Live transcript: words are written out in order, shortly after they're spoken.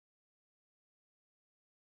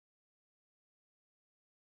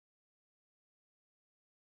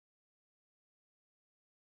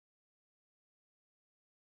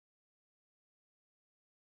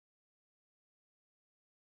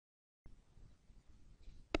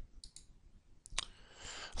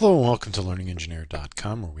Hello and welcome to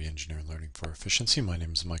LearningEngineer.com, where we engineer learning for efficiency. My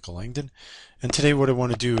name is Michael Langdon, and today what I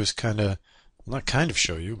want to do is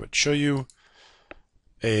show you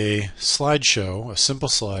a slideshow, a simple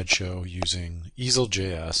slideshow using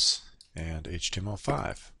EaselJS and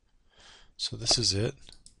HTML5. So this is it,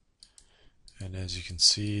 and as you can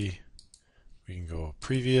see, we can go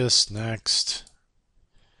previous, next,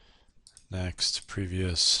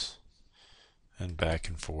 previous, and back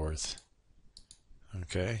and forth.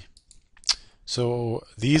 Okay, so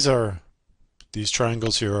these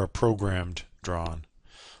triangles here are programmed, drawn,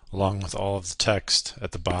 along with all of the text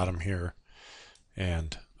at the bottom here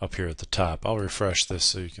and up here at the top. I'll refresh this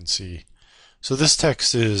so you can see. So this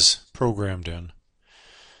text is programmed in,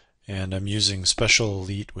 and I'm using Special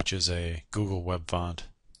Elite, which is a Google web font,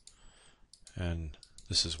 and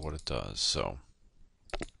this is what it does. So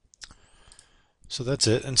that's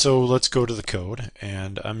it, and so let's go to the code,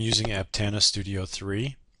 and I'm using Aptana Studio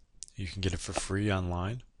 3. You can get it for free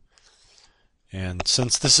online. And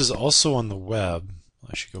since this is also on the web,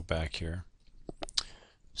 I should go back here.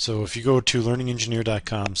 So if you go to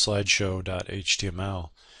LearningEngineer.com slideshow.html,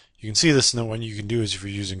 you can see this, and then what you can do is if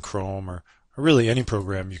you're using Chrome or really any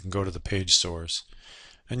program, you can go to the page source,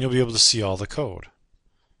 and you'll be able to see all the code.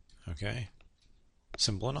 Okay,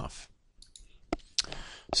 simple enough.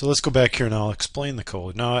 So let's go back here and I'll explain the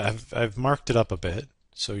code. Now I've marked it up a bit,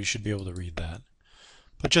 so you should be able to read that.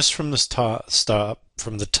 But just from this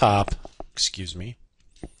from the top,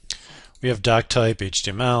 we have doc type,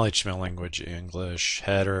 HTML, HTML language, English,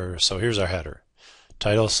 header. So here's our header,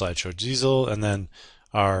 title, slideshow, diesel, and then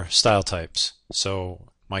our style types. So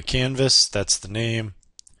my canvas, that's the name,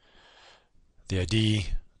 the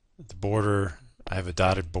ID, the border. I have a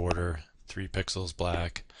dotted border, 3 pixels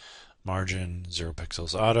black. Margin 0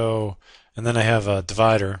 pixels auto, and then I have a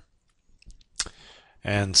divider,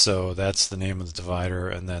 and so that's the name of the divider,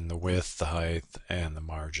 and then the width, the height, and the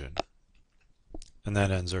margin, and that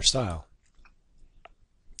ends our style.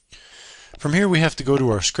 From here we have to go to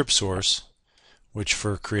our script source, which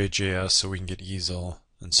for CreateJs, so we can get easel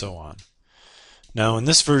and so on. Now in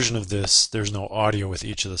this version of this, there's no audio with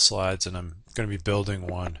each of the slides, and I'm going to be building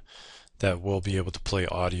one that will be able to play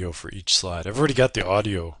audio for each slide. I've already got the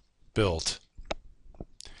audio built.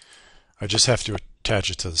 I just have to attach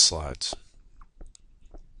it to the slides.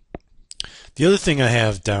 The other thing I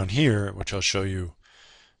have down here, which I'll show you,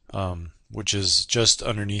 which is just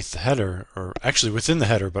underneath the header, or actually within the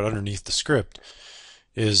header but underneath the script,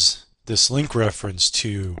 is this link reference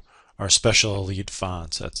to our Special Elite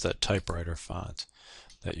fonts. That's that typewriter font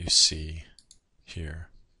that you see here.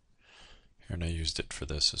 And I used it for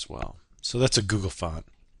this as well. So that's a Google font.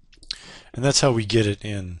 And that's how we get it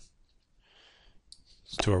in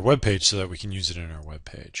to our web page so that we can use it in our web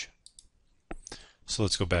page. So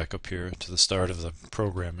let's go back up here to the start of the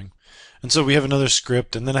programming. And so we have another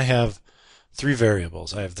script, and then I have 3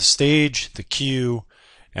 variables. I have the stage, the cue,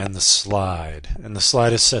 and the slide. And the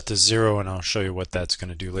slide is set to 0, and I'll show you what that's going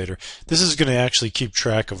to do later. This is going to actually keep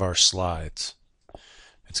track of our slides.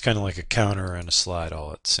 It's kind of like a counter and a slide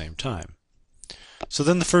all at the same time. So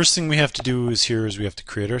then the first thing we have to do is we have to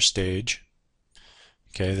create our stage.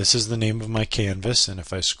 Okay, this is the name of my canvas, and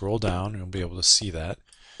if I scroll down, you'll be able to see that.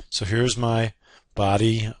 So here's my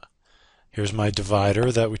body, here's my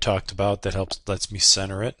divider that we talked about that lets me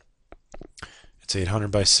center it. It's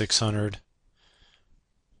 800 by 600.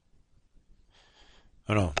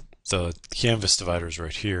 Oh no, the canvas divider is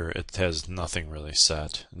right here. It has nothing really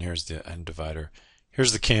set. And here's the end divider.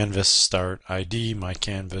 Here's the canvas start ID, my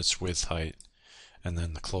canvas, width, height, and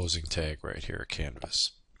then the closing tag right here,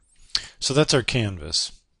 canvas. So that's our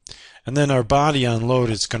canvas. And then our body on load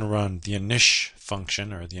is going to run the init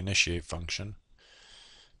function, or the initiate function.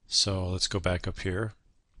 So let's go back up here,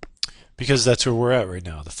 because that's where we're at right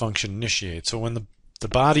now, the function initiate. So when the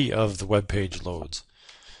body of the web page loads,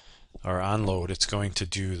 or on load, it's going to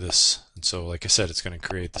do this. And so like I said, it's going to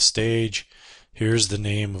create the stage. Here's the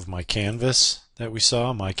name of my canvas that we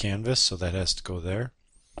saw, my canvas, so that has to go there.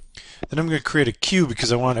 Then I'm going to create a queue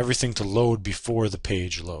because I want everything to load before the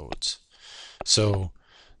page loads. So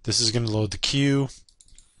this is going to load the queue.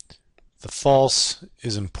 The false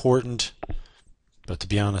is important, but to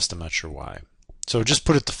be honest, I'm not sure why. So just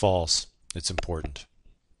put it to false. It's important.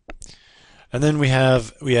 And then we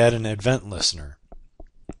add an event listener.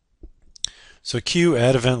 So queue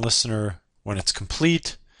add event listener when it's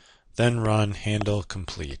complete, then run handle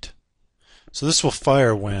complete. So this will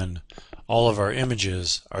fire when all of our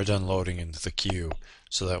images are done loading into the queue,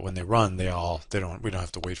 so that when they run, we don't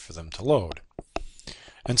have to wait for them to load.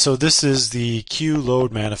 And so this is the queue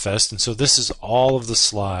load manifest, and so this is all of the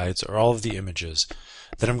slides or all of the images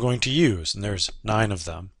that I'm going to use, and there's 9 of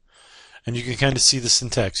them. And you can kind of see the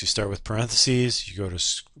syntax. You start with parentheses, you go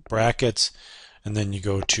to brackets, and then you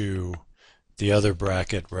go to the other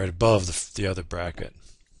bracket right above the other bracket.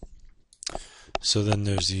 So then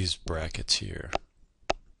there's these brackets here.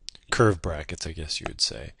 Curve brackets, I guess you would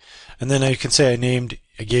say. And then I can say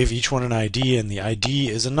I gave each one an ID, and the ID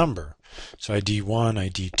is a number. So ID 1,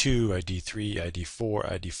 ID 2, ID 3, ID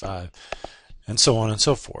 4, ID 5, and so on and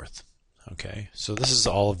so forth. Okay, so this is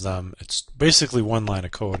all of them. It's basically one line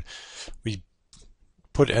of code. We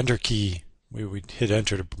put enter key, we hit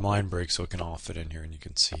enter to line break so it can all fit in here and you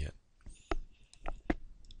can see it.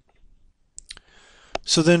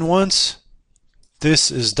 So then once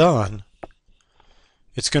this is done,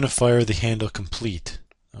 it's going to fire the handle complete.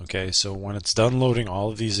 Okay, so when it's done loading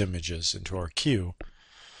all of these images into our queue,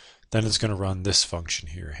 then it's going to run this function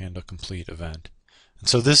here, handle complete event. And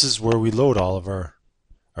so this is where we load all of our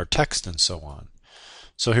text and so on.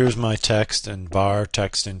 So here's my text, and var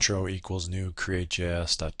text intro equals new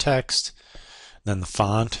CreateJs.text. Then the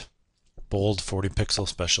font, bold 40 pixel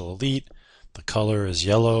special elite. The color is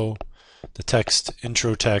yellow. The text,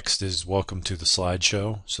 intro text, is welcome to the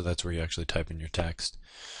slideshow. So that's where you actually type in your text.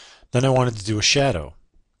 Then I wanted to do a shadow.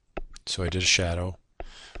 So I did a shadow.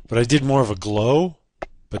 But I did more of a glow.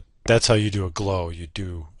 But that's how you do a glow. You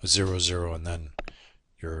do a 0, 0, and then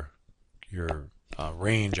your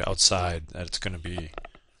range outside that it's going to be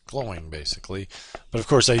glowing, basically. But of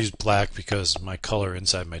course I used black because my color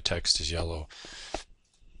inside my text is yellow.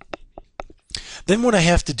 Then what I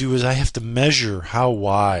have to do is I have to measure how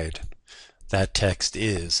wide that text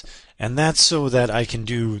is, and that's so that I can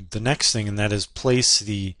do the next thing, and that is place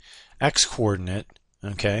the x coordinate.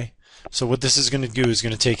 Okay, so what this is going to do is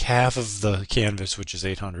going to take half of the canvas, which is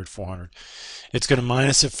 800, 400. It's going to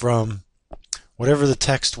minus it from whatever the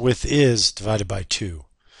text width is divided by 2.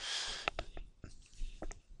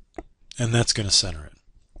 And that's going to center it.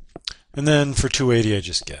 And then for 280 I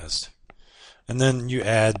just guessed. And then you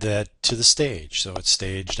add that to the stage. So it's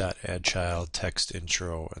stage.addChild text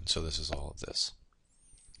intro, and so this is all of this.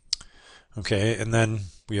 Okay, and then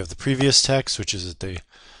we have the previous text, which is at the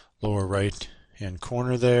lower right hand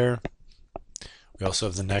corner there. We also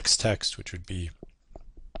have the next text, which would be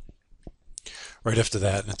right after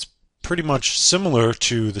that, and it's pretty much similar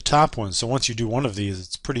to the top one. So once you do one of these,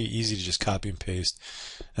 it's pretty easy to just copy and paste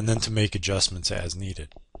and then to make adjustments as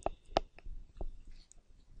needed.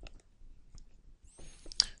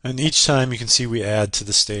 And each time you can see we add to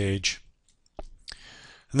the stage.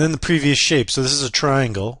 And then the previous shape. So this is a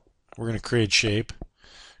triangle. We're going to create shape.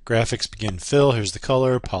 Graphics begin fill. Here's the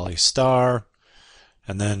color, poly star.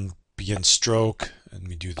 And then begin stroke. And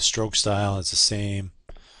we do the stroke style. It's the same.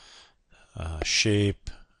 Shape.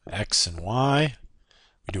 X and Y.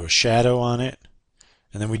 We do a shadow on it,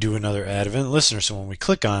 and then we do another add event listener. So when we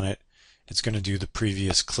click on it, it's going to do the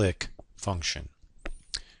previous click function.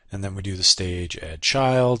 And then we do the stage add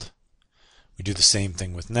child. We do the same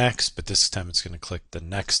thing with next, but this time it's going to click the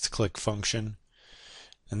next click function.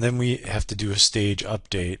 And then we have to do a stage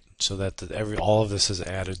update so that all of this is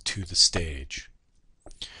added to the stage.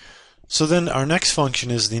 So then our next function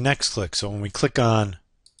is the next click. So when we click on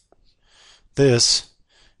this,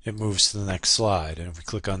 it moves to the next slide, and if we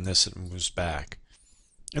click on this, it moves back.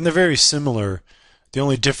 And they're very similar. The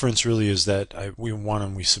only difference really is that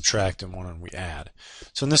one we subtract and one we add.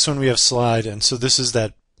 So in this one we have slide, and so this is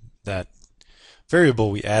that variable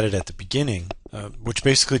we added at the beginning, which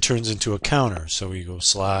basically turns into a counter. So we go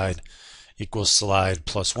slide equals slide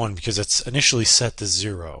plus 1 because it's initially set to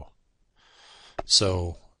 0.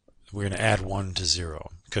 So we're going to add 1 to 0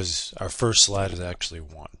 because our first slide is actually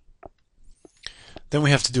 1. Then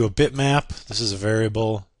we have to do a bitmap. This is a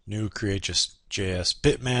variable, new CreateJs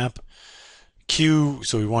bitmap. Q,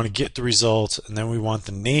 so we want to get the results, and then we want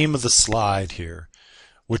the name of the slide here,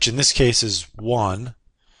 which in this case is 1.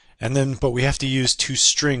 And then, but we have to use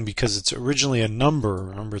toString because it's originally a number.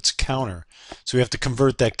 Remember, it's a counter. So we have to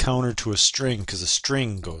convert that counter to a string because a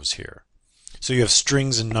string goes here. So you have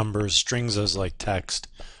strings and numbers. Strings as like text.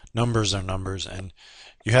 Numbers are numbers, and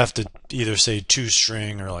you have to either say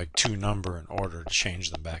toString or like toNumber in order to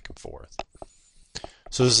change them back and forth.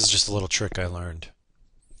 So this is just a little trick I learned.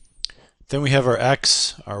 Then we have our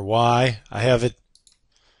X, our Y. I have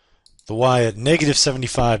the Y at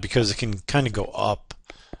 -75 because it can kind of go up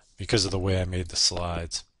because of the way I made the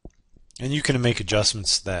slides. And you can make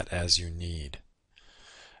adjustments to that as you need.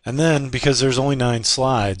 And then, because there's only 9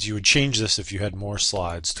 slides, you would change this if you had more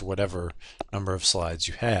slides to whatever number of slides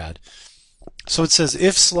you had. So it says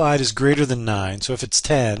if slide is greater than 9, so if it's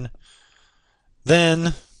 10,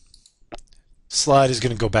 then slide is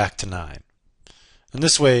going to go back to 9. And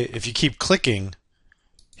this way, if you keep clicking,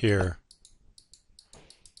 here,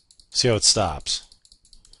 see how it stops.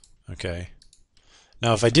 Okay.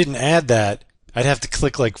 Now if I didn't add that, I'd have to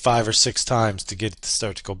click like 5 or 6 times to get it to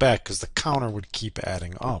start to go back, because the counter would keep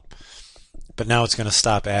adding up. But now it's going to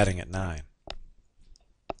stop adding at 9.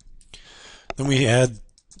 Then we add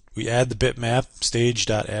the bitmap,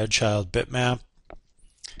 stage.addChild bitmap,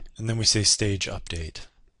 and then we say stage update.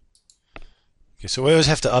 Okay, so we always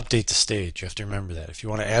have to update the stage. You have to remember that. If you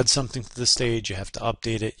want to add something to the stage, you have to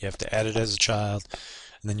update it. You have to add it as a child,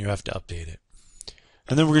 and then you have to update it.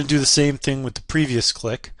 And then we're going to do the same thing with the previous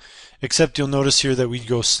click, except you'll notice here that we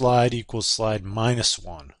go slide equals slide minus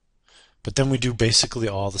 1. But then we do basically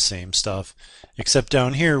all the same stuff, except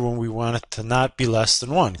down here when we want it to not be less than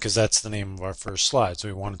 1, because that's the name of our first slide. So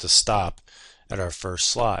we want it to stop at our first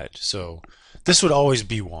slide. So this would always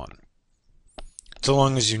be 1, so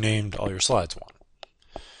long as you named all your slides 1.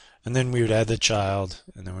 And then we would add the child,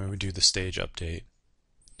 and then we would do the stage update.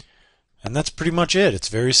 And that's pretty much it. It's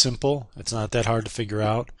very simple. It's not that hard to figure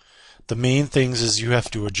out. The main things is you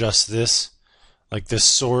have to adjust this, like this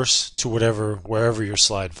source, to wherever your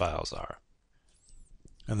slide files are.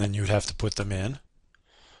 And then you'd have to put them in.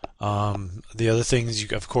 The other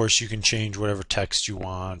things, of course, you can change whatever text you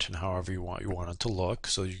want and however you want it to look.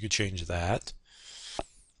 So you could change that.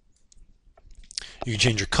 You can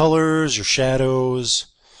change your colors, your shadows.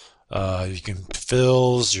 You can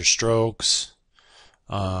fills, your strokes.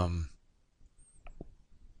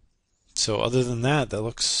 So other than that,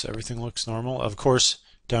 everything looks normal. Of course,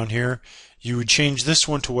 down here, you would change this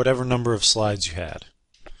one to whatever number of slides you had.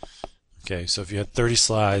 Okay, so if you had 30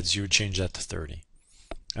 slides, you would change that to 30.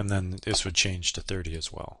 And then this would change to 30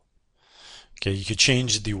 as well. Okay, you could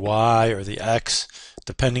change the Y or the X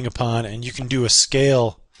depending upon, and you can do a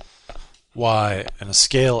scale Y and a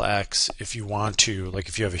scale X if you want to. Like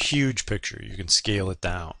if you have a huge picture, you can scale it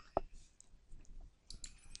down.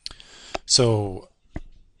 So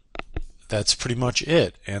that's pretty much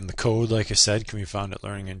it. And the code, like I said, can be found at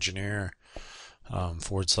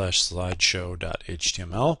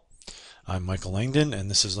LearningEngineer.com/slideshow.html. I'm Michael Langdon, and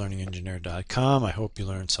this is LearningEngineer.com. I hope you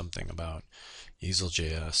learned something about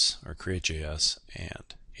EaselJS or CreateJS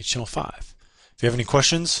and HTML5. If you have any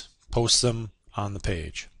questions, post them on the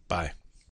page. Bye.